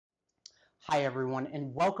Hi everyone,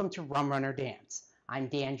 and welcome to Rum Runner Dance. I'm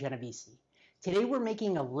Dan Genovese. Today we're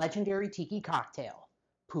making a legendary tiki cocktail,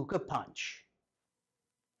 Puka Punch.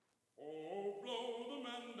 Oh, blow the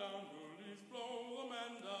man down, bullies, blow the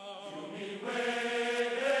man down. Give me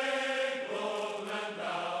way, blow the man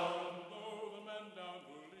down. Blow the man down,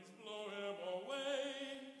 bullies, blow him away.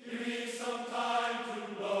 Give me some time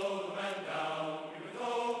to blow the man down. We went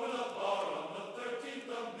over the bar on the 13th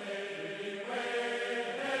of May. Way,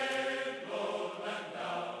 blow the man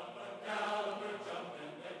down. The caliber jumped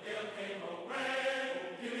and the gale came away.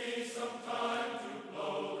 Give me some time to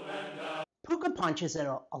blow the man down. Puka Punch is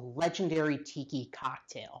a legendary tiki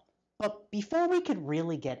cocktail, but before we could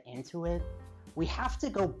really get into it, we have to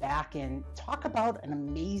go back and talk about an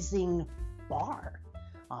amazing bar,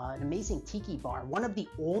 an amazing tiki bar, one of the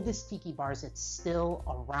oldest tiki bars that's still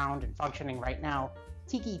around and functioning right now,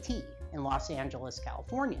 Tiki-Ti in Los Angeles,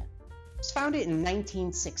 California. It was founded in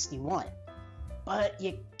 1961, but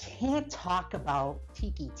you can't talk about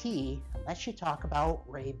Tiki-Ti unless you talk about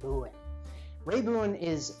Ray Buhen. Ray Buhen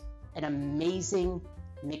is an amazing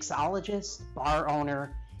mixologist, bar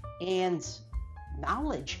owner, and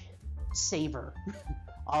knowledge saver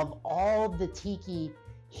of all the tiki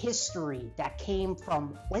history that came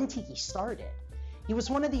from when tiki started. He was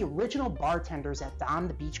one of the original bartenders at Don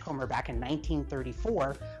the Beachcomber back in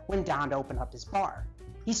 1934 when Don opened up his bar.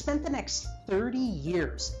 He spent the next 30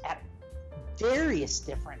 years at various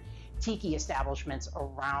different tiki establishments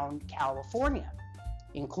around California,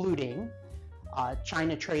 including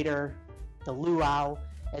China Trader, the Luau,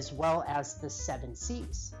 as well as the Seven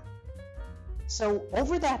Seas. So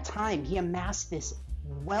over that time, he amassed this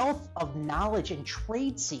wealth of knowledge and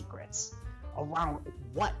trade secrets around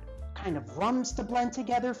what kind of rums to blend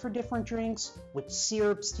together for different drinks, which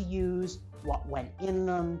syrups to use, what went in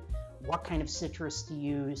them, what kind of citrus to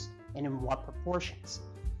use, and in what proportions.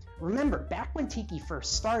 Remember, back when tiki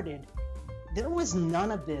first started, there was none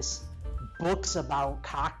of this books about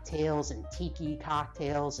cocktails and tiki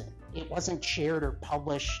cocktails, and it wasn't shared or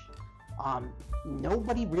published.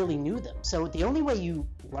 Nobody really knew them. So the only way you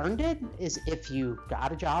learned it is if you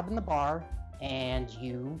got a job in the bar and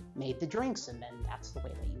you made the drinks, and then that's the way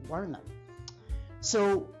that you learn them.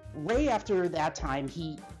 So Ray, after that time,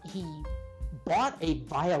 he bought a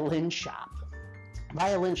violin shop. The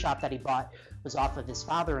violin shop that he bought was off of his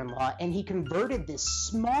father-in-law, and he converted this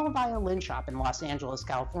small violin shop in Los Angeles,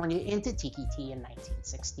 California into Tiki-Ti in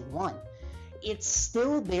 1961. It's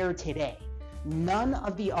still there today. None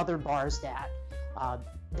of the other bars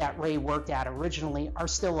that Ray worked at originally are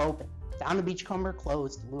still open. Don the Beachcomber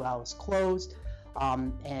closed, Luau is closed,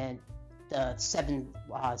 and the Seven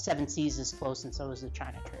Seas is closed, and so is the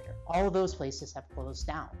China Trader. All of those places have closed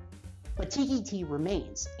down. But Tiki-Ti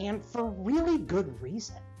remains, and for really good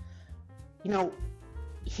reason. You know,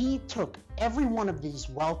 he took every one of these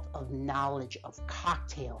wealth of knowledge of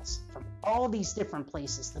cocktails from all these different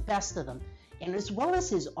places, the best of them, and as well as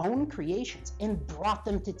his own creations, and brought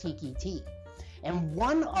them to Tiki-Ti. And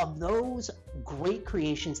one of those great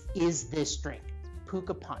creations is this drink,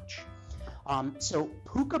 Puka Punch. So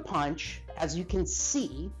Puka Punch, as you can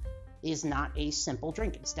see, is not a simple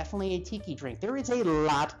drink. It's definitely a tiki drink. There is a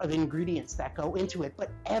lot of ingredients that go into it, but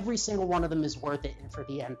every single one of them is worth it for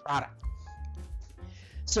the end product.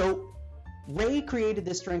 So Ray created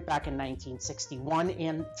this drink back in 1961,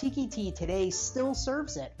 and Tiki-Ti today still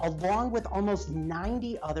serves it, along with almost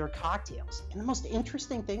 90 other cocktails. And the most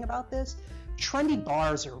interesting thing about this, trendy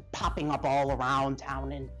bars are popping up all around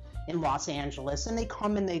town in Los Angeles, and they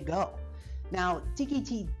come and they go. Now,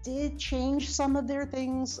 Tiki-Ti did change some of their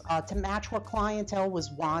things to match what clientele was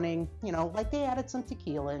wanting. You know, like they added some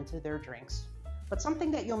tequila into their drinks. But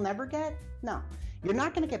something that you'll never get? No, you're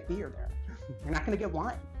not going to get beer there. You're not going to get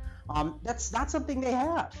wine. That's not something they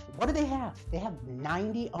have. What do they have? They have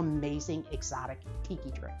 90 amazing exotic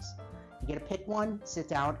tiki drinks. You get to pick one, sit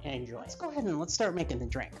down, and enjoy. Let's go ahead and let's start making the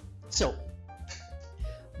drink. So,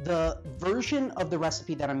 the version of the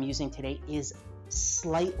recipe that I'm using today is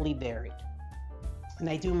slightly varied. And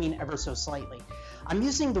I do mean ever so slightly. I'm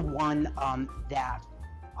using the one that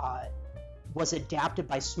was adapted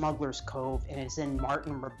by Smugglers Cove and is in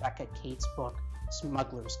Martin and Rebecca Cate's book,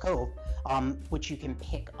 Smugglers Cove, which you can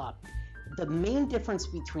pick up. The main difference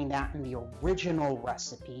between that and the original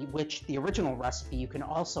recipe, which the original recipe you can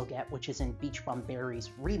also get, which is in Beach Bum Berry's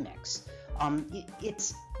remix,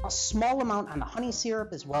 it's a small amount on the honey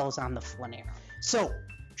syrup as well as on the flaneur. So,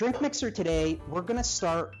 drink mixer today, we're gonna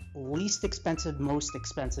start least expensive, most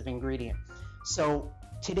expensive ingredient. So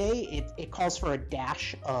today it calls for a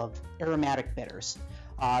dash of aromatic bitters.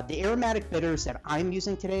 The aromatic bitters that I'm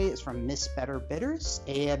using today is from Miss Better Bitters,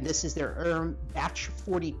 and this is their batch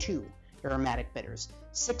 42. aromatic bitters.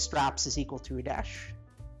 6 drops is equal to a dash.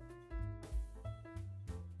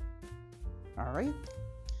 All right,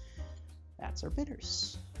 that's our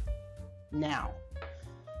bitters. Now,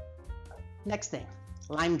 next thing,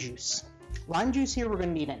 lime juice. Lime juice here, we're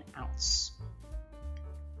going to need an ounce.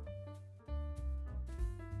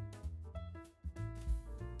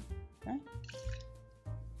 Okay.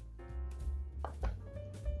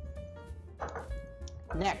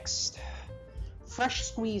 Next, fresh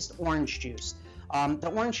squeezed orange juice.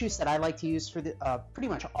 The orange juice that I like to use for the, pretty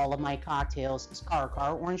much all of my cocktails is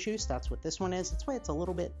Cara orange juice. That's what this one is. That's why it's a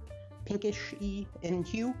little bit pinkish-y in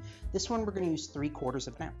hue. This one we're going to use 3/4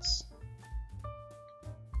 of an ounce.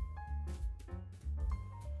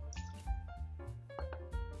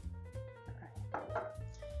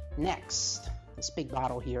 Next, this big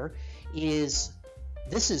bottle here is,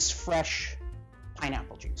 this is fresh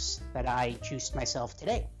pineapple juice that I juiced myself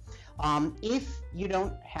today. If you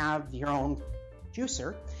don't have your own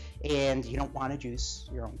juicer and you don't want to juice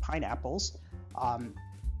your own pineapples,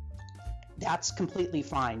 that's completely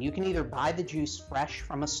fine. You can either buy the juice fresh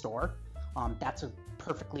from a store. That's a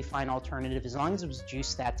perfectly fine alternative as long as it was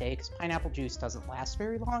juiced that day, because pineapple juice doesn't last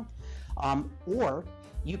very long. Or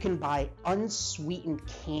you can buy unsweetened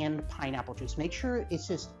canned pineapple juice. Make sure it's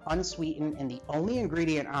just unsweetened and the only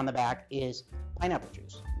ingredient on the back is pineapple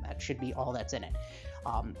juice. That should be all that's in it.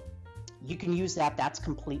 You can use that, that's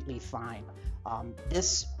completely fine.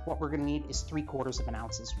 This, what we're gonna need is 3/4 of an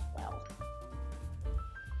ounce as well.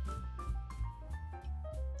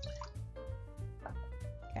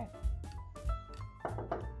 Okay.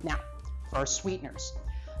 Now, for our sweeteners.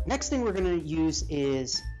 Next thing we're gonna use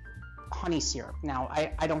is honey syrup. Now,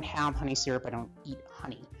 I don't have honey syrup, I don't eat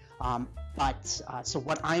honey. So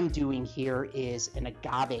what I'm doing here is an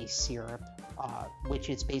agave syrup, which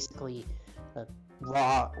is basically a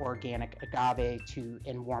raw organic agave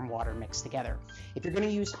and warm water mixed together. If you're going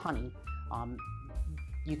to use honey,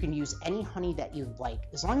 you can use any honey that you like,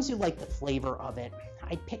 as long as you like the flavor of it.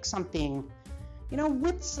 I'd pick something, you know,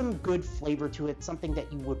 with some good flavor to it, something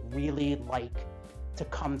that you would really like to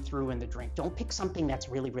come through in the drink. Don't pick something that's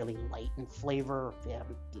really, really light in flavor,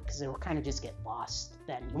 because it will kind of just get lost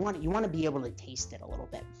then. You want to be able to taste it a little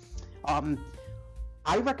bit.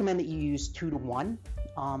 I recommend that you use 2 to 1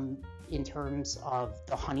 in terms of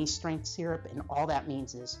the honey strength syrup, and all that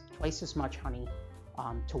means is twice as much honey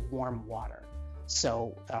to warm water.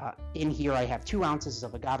 So in here I have 2 ounces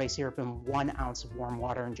of agave syrup and 1 ounce of warm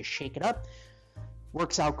water, and just shake it up.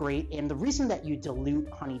 Works out great. And the reason that you dilute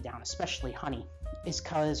honey down, especially honey, is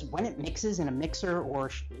because when it mixes in a mixer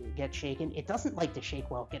or gets shaken, it doesn't like to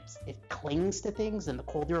shake well. It clings to things, and the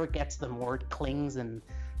colder it gets, the more it clings and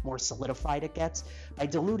more solidified it gets. By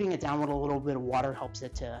diluting it down with a little bit of water helps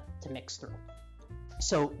it to mix through.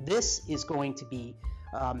 So this is going to be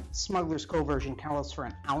Smuggler's Co-version calls for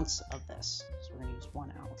an ounce of this. So we're going to use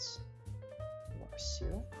 1 ounce of our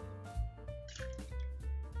syrup.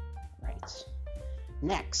 Right.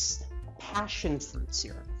 Next, passion fruit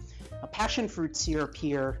syrup. A passion fruit syrup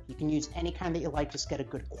here, you can use any kind that you like, just get a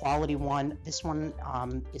good quality one. This one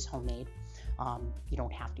is homemade. You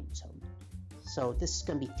don't have to use homemade. So this is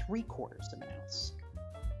going to be 3/4 of an ounce.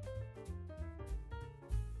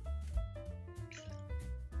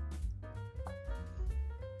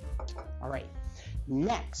 All right,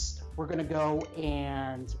 next we're going to go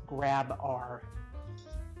and grab our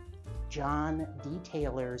John D.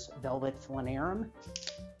 Taylor's Velvet Flanerum,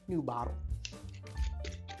 new bottle.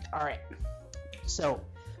 All right, so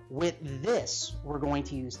with this, we're going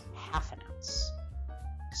to use 1/2 ounce.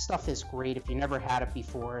 Stuff is great. If you never had it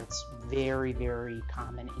before, it's very, very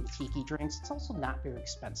common in tiki drinks. It's also not very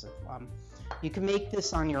expensive. You can make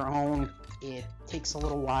this on your own. It takes a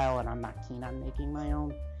little while, and I'm not keen on making my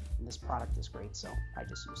own. And this product is great, so I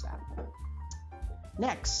just use that.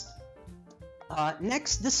 Next,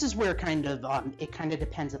 this is where it kind of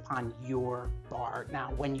depends upon your bar.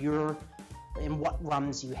 Now, when you're and what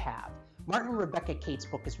rums you have. Martin and Rebecca Cate's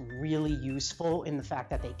book is really useful in the fact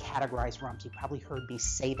that they categorize rums. You probably heard me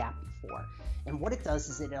say that before. And what it does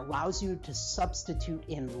is it allows you to substitute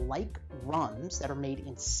in like rums that are made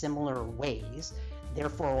in similar ways,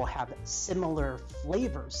 therefore will have similar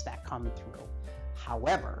flavors that come through.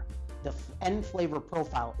 However, the end flavor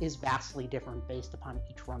profile is vastly different based upon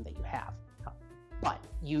each rum that you have. But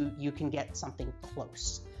you can get something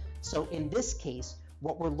close. So in this case,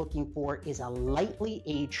 what we're looking for is a lightly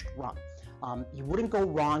aged rum. You wouldn't go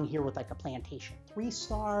wrong here with like a Plantation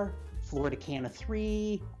 3-star, Florida Canna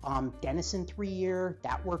 3, Denison 3-year.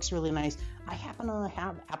 That works really nice. I happen to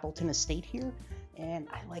have Appleton Estate here, and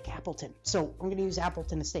I like Appleton. So I'm gonna use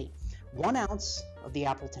Appleton Estate. 1 ounce of the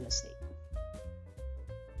Appleton Estate.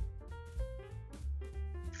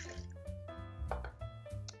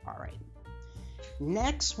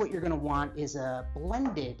 Next, what you're going to want is a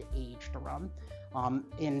blended aged rum.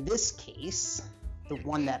 In this case, the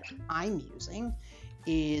one that I'm using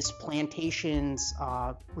is Plantation's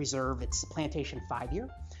Reserve. It's Plantation 5-year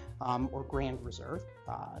or Grand Reserve.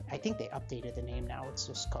 I think they updated the name now. It's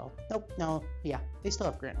just called, they still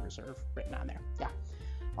have Grand Reserve written on there. Yeah.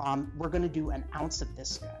 We're going to do an ounce of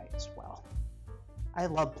this guy as well. I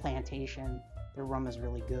love Plantation. Their rum is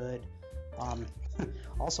really good.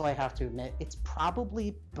 Also, I have to admit, it's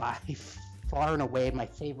probably by far and away my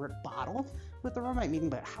favorite bottle with the rum. I mean,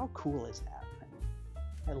 but how cool is that?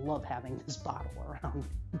 I love having this bottle around.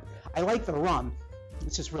 I like the rum.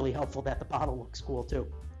 It's just really helpful that the bottle looks cool too.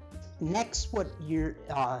 Next, what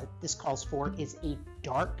this calls for is a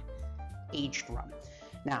dark aged rum.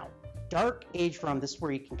 Now, dark aged rum, this is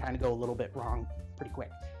where you can kind of go a little bit wrong pretty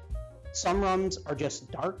quick. Some rums are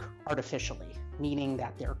just dark artificially, meaning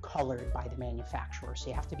that they're colored by the manufacturer, so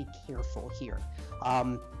you have to be careful here.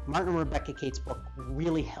 Martin and Rebecca Cate's book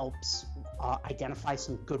really helps identify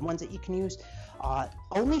some good ones that you can use.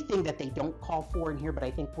 Only thing that they don't call for in here, but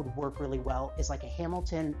I think would work really well, is like a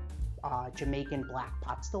Hamilton Jamaican black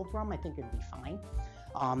pot stilled rum. I think it'd be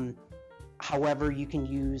fine. However, you can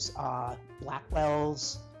use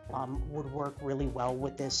Blackwell's. Would work really well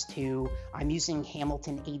with this too. I'm using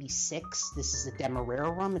Hamilton 86. This is a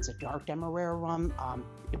Demerara rum. It's a dark Demerara rum.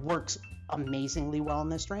 It works amazingly well in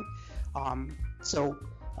this drink.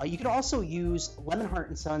 You could also use Lemonheart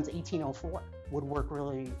and Sons 1804. Would work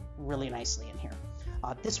really, really nicely in here.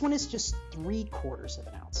 This one is just 3/4 of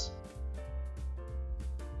an ounce.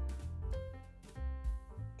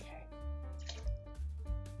 Okay.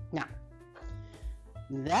 Now,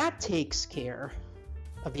 that takes care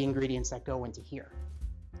of the ingredients that go into here.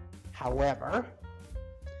 However,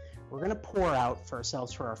 we're going to pour out for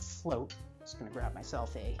ourselves for our float. Just going to grab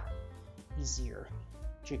myself a easier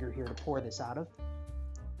jigger here to pour this out of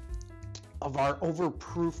our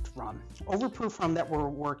overproofed rum. Overproof rum that we're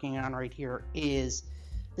working on right here is,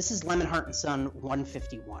 this is Lemonheart and Son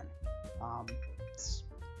 151. It's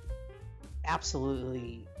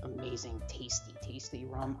absolutely amazing, tasty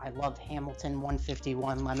rum. I love Hamilton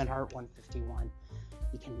 151, Lemonheart 151.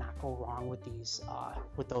 You cannot go wrong with these,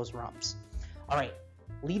 with those rums. All right,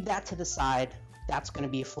 leave that to the side. That's going to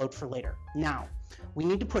be a float for later. Now, we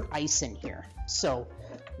need to put ice in here. So,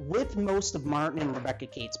 with most of Martin and Rebecca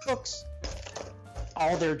Cate's books,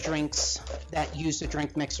 all their drinks that use a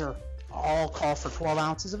drink mixer all call for 12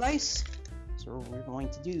 ounces of ice. So we're going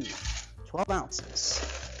to do 12 ounces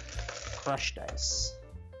crushed ice.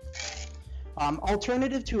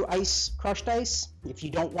 Alternative to ice, crushed ice, if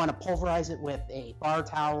you don't want to pulverize it with a bar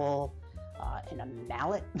towel and a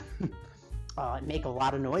mallet, make a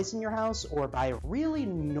lot of noise in your house, or buy a really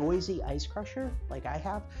noisy ice crusher like I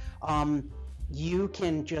have, you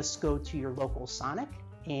can just go to your local Sonic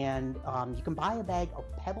and you can buy a bag of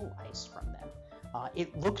pebble ice from them.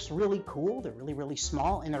 It looks really cool. They're really, really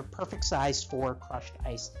small, and they're perfect size for crushed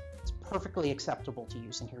ice. It's perfectly acceptable to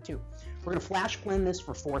use in here too. We're going to flash blend this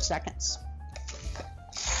for 4 seconds.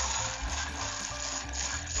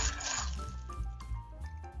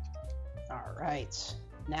 Right,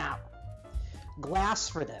 now, glass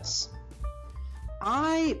for this.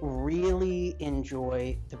 I really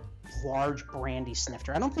enjoy the large brandy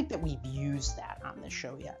snifter. I don't think that we've used that on this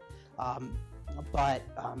show yet, but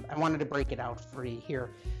I wanted to break it out for you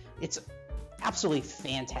here. It's absolutely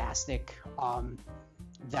fantastic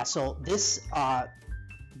vessel. This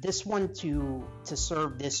one to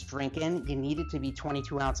serve this drink in, you need it to be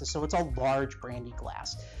 22 ounces, so it's a large brandy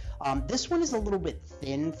glass. This one is a little bit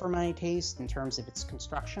thin for my taste in terms of its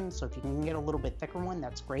construction, so if you can get a little bit thicker one,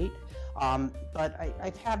 that's great. But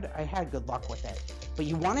I had good luck with it. But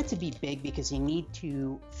you want it to be big because you need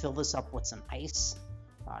to fill this up with some ice.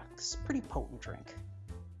 It's a pretty potent drink.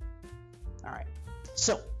 All right,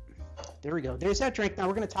 so there we go. There's that drink. Now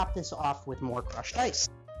we're going to top this off with more crushed ice.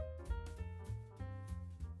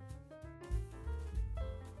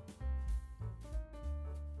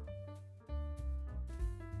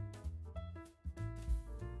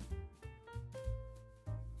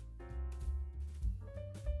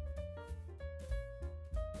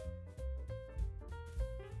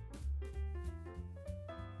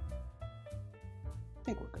 I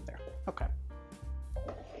think we're good there. Okay.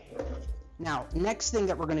 Now, next thing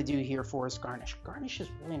that we're going to do here for is garnish. Garnish is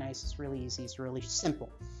really nice. It's really easy. It's really simple.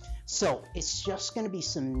 So it's just going to be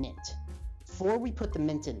some mint. Before we put the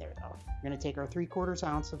mint in there, though, we're going to take our 3/4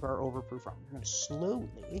 ounce of our overproof rum. We're going to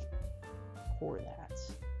slowly pour that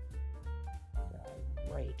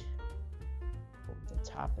right over the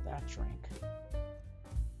top of that drink.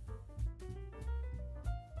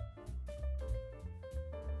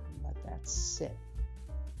 And let that sit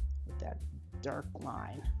dark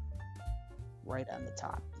line right on the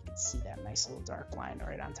top. You can see that nice little dark line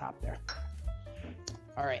right on top there.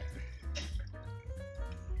 All right.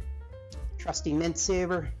 Trusty mint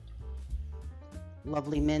saver.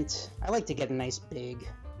 Lovely mint. I like to get a nice big,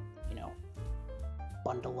 you know,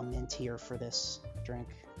 bundle of mint here for this drink.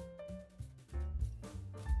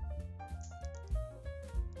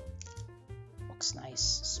 Looks nice,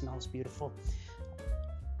 smells beautiful.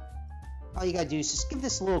 All you gotta do is just give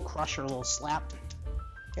this a little crush or a little slap.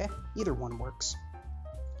 Okay, either one works.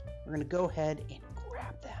 We're gonna go ahead and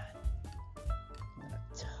grab that. I'm gonna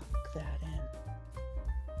tuck that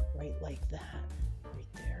in, right like that, right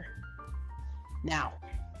there. Now,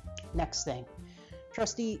 next thing,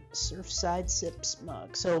 trusty Surfside Sips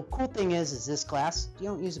mug. So cool thing is this glass, you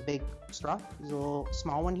don't use a big straw, use a little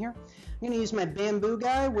small one here. I'm gonna use my bamboo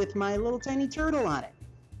guy with my little tiny turtle on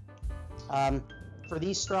it. For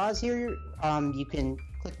these straws here, you can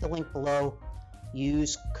click the link below,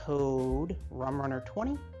 use code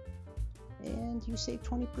RUMRUNNER20, and you save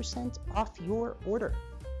 20% off your order.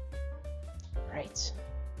 All right.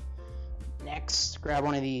 Next, grab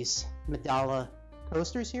one of these Medalla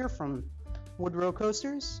coasters here from Woodrow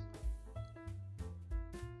Coasters.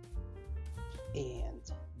 And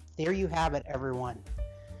there you have it, everyone.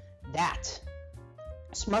 That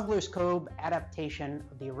Smuggler's Cove adaptation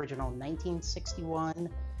of the original 1961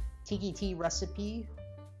 Tiki-Ti recipe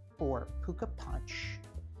for Puka Punch.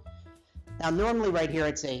 Now, normally right here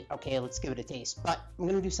I'd say, okay, let's give it a taste, but I'm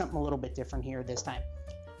going to do something a little bit different here this time.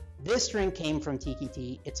 This drink came from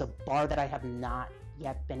Tiki-Ti. It's a bar that I have not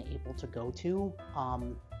yet been able to go to.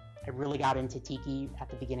 I really got into Tiki at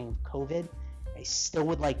the beginning of COVID. I still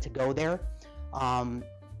would like to go there.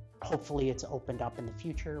 Hopefully it's opened up in the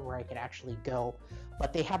future where I could actually go,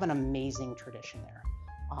 but they have an amazing tradition there.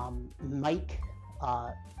 Mike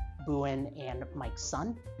Buhen and Mike's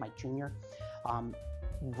son, Mike Jr.,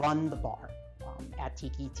 run the bar at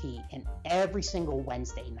Tiki-Ti, and every single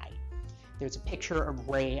Wednesday night there's a picture of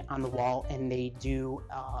Ray on the wall, and they do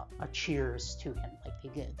a cheers to him.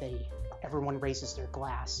 Like everyone raises their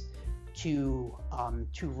glass to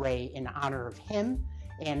Ray in honor of him,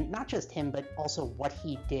 and not just him, but also what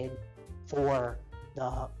he did for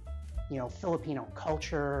the Filipino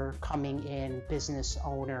culture, coming in, business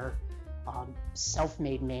owner,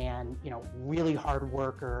 self-made man, really hard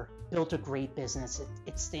worker, built a great business.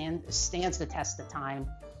 It stands the test of time,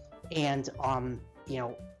 and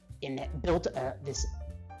and it built this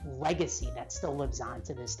legacy that still lives on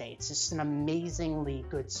to this day. It's just an amazingly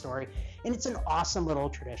good story, and it's an awesome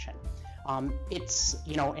little tradition. It's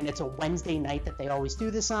and it's a Wednesday night that they always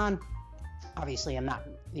do this on. Obviously, I'm not,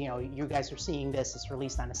 you guys are seeing this, it's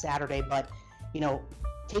released on a Saturday, but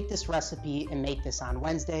take this recipe and make this on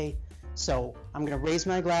Wednesday. So I'm gonna raise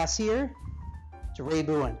my glass here to Ray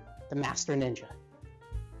Buhen, the Master Ninja.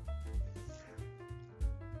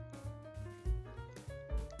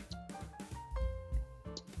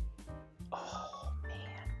 Oh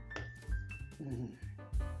man.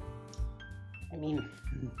 I mean,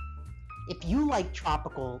 if you like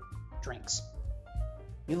tropical drinks,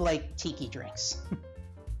 you like tiki drinks.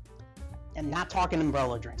 I'm not talking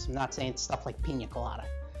umbrella drinks. I'm not saying stuff like pina colada.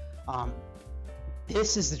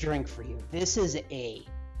 This is the drink for you. This is a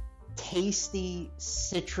tasty,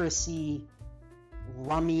 citrusy,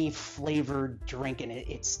 rummy flavored drink, and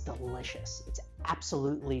it's delicious. It's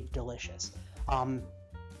absolutely delicious.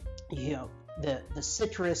 The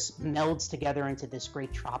citrus melds together into this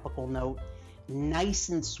great tropical note. Nice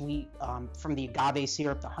and sweet. From the agave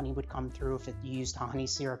syrup, the honey would come through if it used honey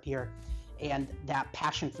syrup here, and that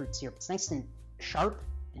passion fruit syrup. It's nice and sharp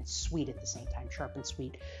and sweet at the same time. Sharp and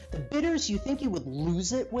sweet. The bitters, you think you would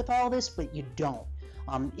lose it with all this, but you don't.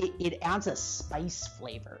 It adds a spice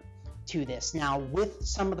flavor to this. Now, with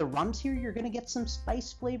some of the rums here, you're going to get some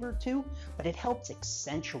spice flavor too, but it helps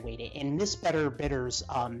accentuate it. And this bitters,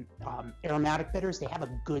 aromatic bitters, they have a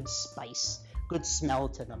good spice, good smell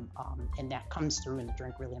to them, and that comes through in the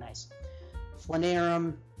drink really nice.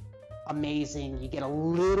 Flanerum, amazing. You get a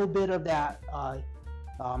little bit of that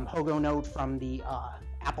hogo note from the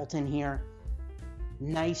Appleton here.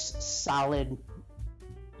 Nice, solid,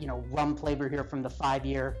 rum flavor here from the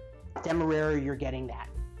 5-year. Demerara, you're getting that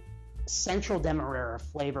central Demerara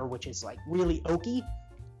flavor, which is like really oaky,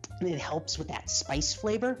 and it helps with that spice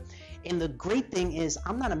flavor. And the great thing is,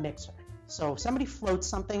 I'm not a mixer. So if somebody floats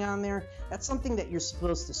something on there, that's something that you're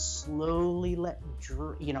supposed to slowly let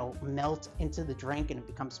melt into the drink, and it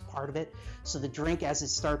becomes part of it. So the drink, as it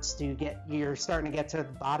starts to get, you're starting to get to the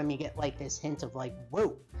bottom, you get like this hint of like,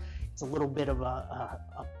 whoa, It's a little bit of a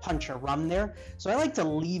punch of rum there. So I like to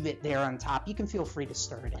leave it there on top. You can feel free to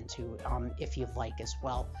stir it into if you'd like as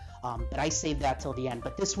well. But I save that till the end.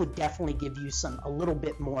 But this would definitely give you a little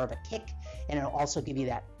bit more of a kick, and it'll also give you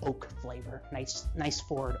that oak flavor, nice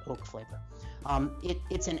forward oak flavor.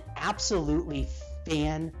 It's an absolutely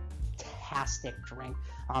fantastic drink.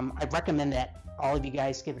 I recommend that all of you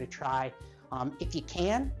guys give it a try. If you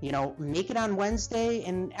can, make it on Wednesday,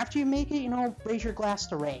 and after you make it, raise your glass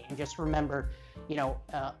to Ray, and just remember,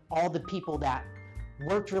 all the people that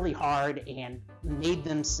worked really hard and made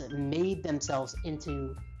themselves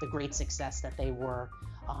into the great success that they were,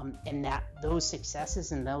 and that those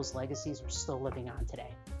successes and those legacies are still living on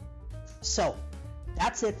today. So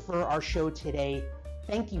that's it for our show today.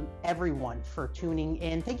 Thank you everyone for tuning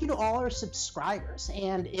in. Thank you to all our subscribers.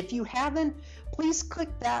 And if you haven't, please click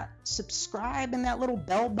that subscribe and that little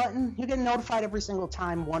bell button. You get notified every single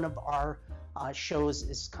time one of our shows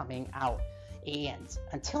is coming out. And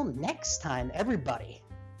until next time, everybody,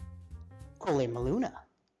 Kole Maluna.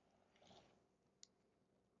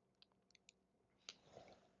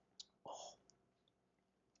 Oh.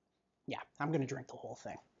 Yeah, I'm going to drink the whole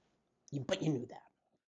thing. But you knew that.